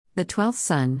The 12th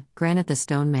son, Granite the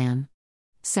Stone Man.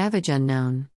 Savage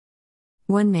unknown.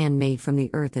 1 man made from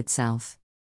the earth itself.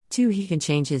 2 he can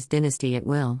change his dynasty at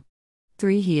will.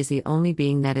 3 he is the only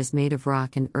being that is made of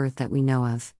rock and earth that we know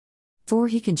of. 4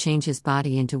 he can change his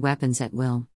body into weapons at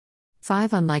will.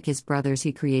 5 unlike his brothers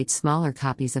he creates smaller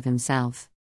copies of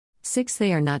himself. 6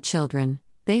 they are not children,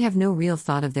 they have no real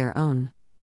thought of their own.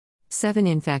 7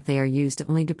 in fact they are used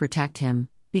only to protect him,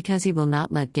 because he will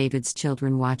not let David's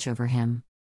children watch over him.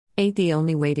 8 the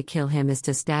only way to kill him is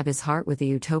to stab his heart with a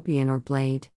utopian or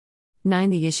blade. 9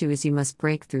 the issue is you must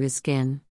break through his skin.